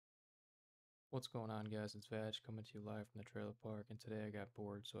What's going on, guys? It's Vag coming to you live from the trailer park, and today I got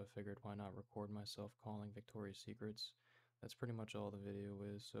bored, so I figured why not record myself calling Victoria's Secrets. That's pretty much all the video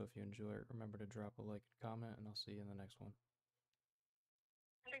is, so if you enjoy it, remember to drop a like and comment, and I'll see you in the next one.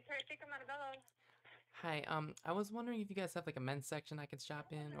 Victoria's Secret Montebello. Hi, I was wondering if you guys have like a men's section I could shop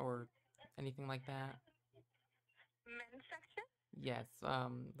in or anything like that. Men's section? Yes,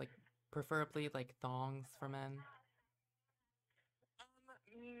 like preferably like thongs for men.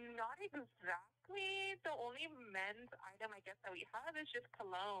 Not exactly. The only men's item I guess that we have is just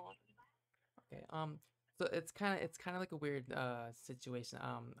cologne. Okay, so it's kind of like a weird situation.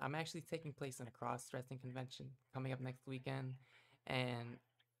 I'm actually taking place in a cross-dressing convention coming up next weekend, and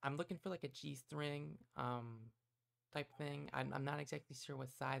I'm looking for like a G-string type thing. I'm not exactly sure what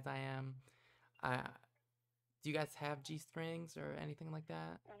size I am. Uh, do you guys have G-strings or anything like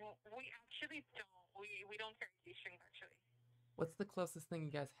that? We actually don't. We don't carry G-strings actually. What's the closest thing you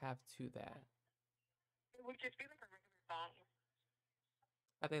guys have to that? It would just be like a regular thong.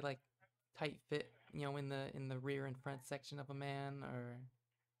 Are they like tight fit, in the rear and front section of a man, or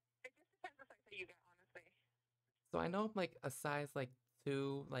It just depends the size that you get, honestly. so I know like a size like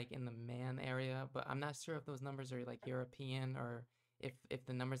 2 like in the man area, but I'm not sure if those numbers are like European or if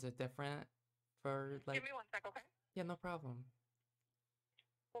the numbers are different for Give like me one sec, okay? yeah, no problem.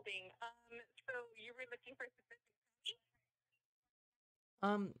 Holding. So you were looking for specific size?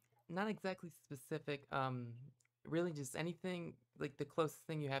 Um Not exactly specific, really just anything like the closest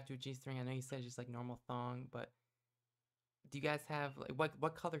thing you have to a G-string. I know you said just like normal thong, but do you guys have like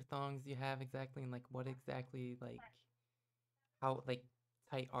what color thongs do you have exactly, and like what exactly like how like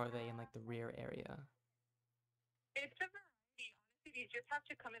tight are they in like the rear area? It's a variety. Honestly, you just have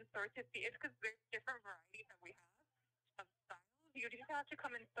to come in store to see. It's because there's different varieties that we have of styles. You just have to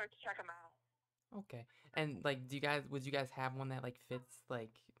come in store to check them out. Okay. And like would you guys have one that like fits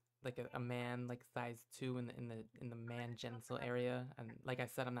like a man like size 2 in the man genital area? And like I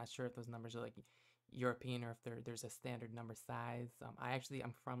said, I'm not sure if those numbers are like European or if there's a standard number size.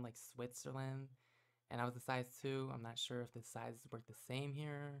 I'm from like Switzerland and I was a size 2. I'm not sure if the sizes work the same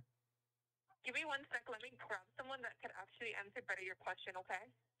here. Give me one sec. Let me grab someone that could actually answer better your question, okay?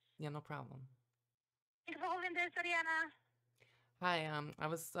 Yeah, no problem. Thanks for holding this, Ariana. Hi, I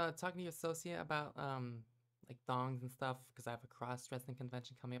was talking to your associate about like thongs and stuff because I have a cross-dressing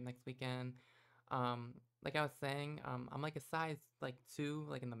convention coming up next weekend. Like I was saying, I'm like a size like 2,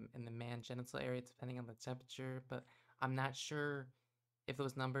 like in the man genital area, depending on the temperature, but I'm not sure if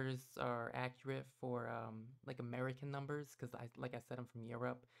those numbers are accurate for like American numbers because like I said, I'm from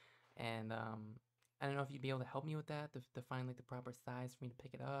Europe, and I don't know if you'd be able to help me with that to find like the proper size for me to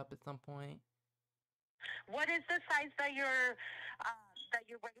pick it up at some point. What is the size that you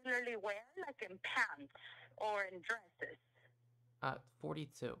regularly wear, like in pants or in dresses?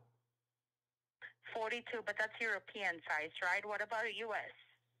 42. 42, but that's European size, right? What about US?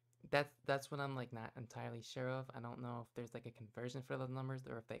 That's what I'm like not entirely sure of. I don't know if there's like a conversion for those numbers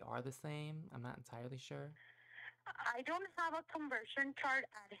or if they are the same. I'm not entirely sure. I don't have a conversion chart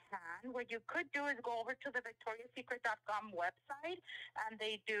at hand. What you could do is go over to the victoriasecret.com website and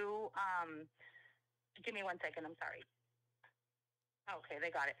they do, give me one second, I'm sorry. Okay, they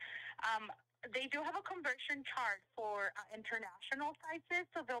got it. They do have a conversion chart for international sizes,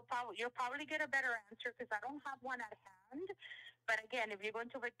 so you'll probably get a better answer because I don't have one at hand. But again, if you go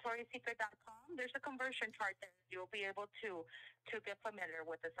into victoriasecret.com, there's a conversion chart there. You'll be able to get familiar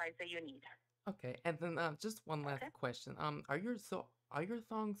with the size that you need. Okay, and then just one last Okay. question. Are your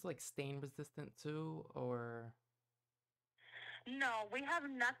thongs like stain resistant too, or No, we have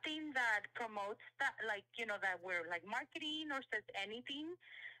nothing that promotes that, like, that we're like marketing or says anything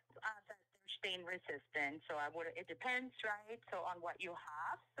that they're stain resistant. So it depends, right? So on what you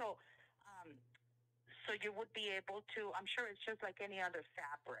have. Um, so you would be able to, I'm sure it's just like any other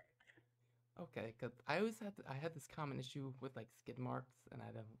fabric. okay? Because I had this common issue with like skid marks, and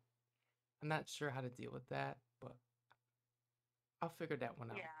I'm not sure how to deal with that, but I'll figure that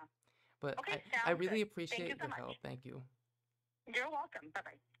one out. Yeah. But Okay, I sounds good. really Thank you appreciate so your much. help. Thank you. You're welcome. Bye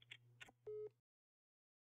bye.